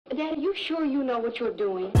Daddy, you sure you know what you're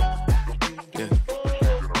doing? Yeah.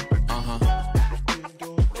 Uh-huh.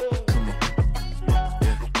 Come on.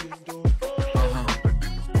 Yeah. Uh-huh.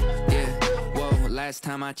 Yeah. Whoa, last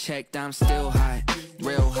time I checked, I'm still hot.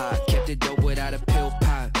 Real hot. Kept it dope without a pill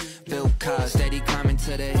pop. Bill Cosby, steady climbing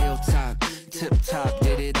to the hilltop. Tip top,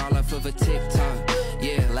 did it all off of a TikTok.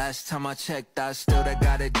 Yeah, last time I checked, I still that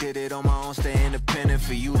guy that did it on my own. Stay independent.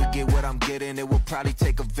 For you to get what I'm getting, it will probably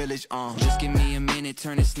take a village. Just give me a minute,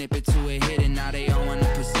 turn a snippet to a hit, and now they all want a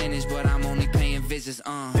percentage, but I'm only paying visits.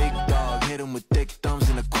 Big dog, hit 'em with thick thumbs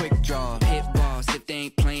and a quick draw. Pit boss, if they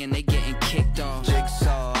ain't playing, they getting kicked off.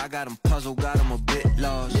 Jigsaw, I got 'em puzzled, got 'em a bit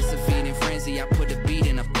lost. It's a feeding frenzy, I put the beat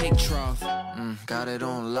in a pig trough. Got it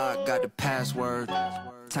on lock, got the password.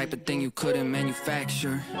 Type of thing you couldn't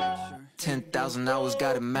manufacture. 10,000 hours,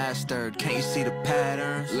 got it mastered. Can't you see the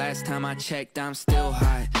patterns? Last time I checked, I'm still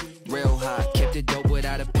hot. Real hot, kept it dope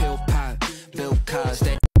without a pill pop. Bill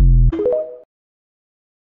Cosby.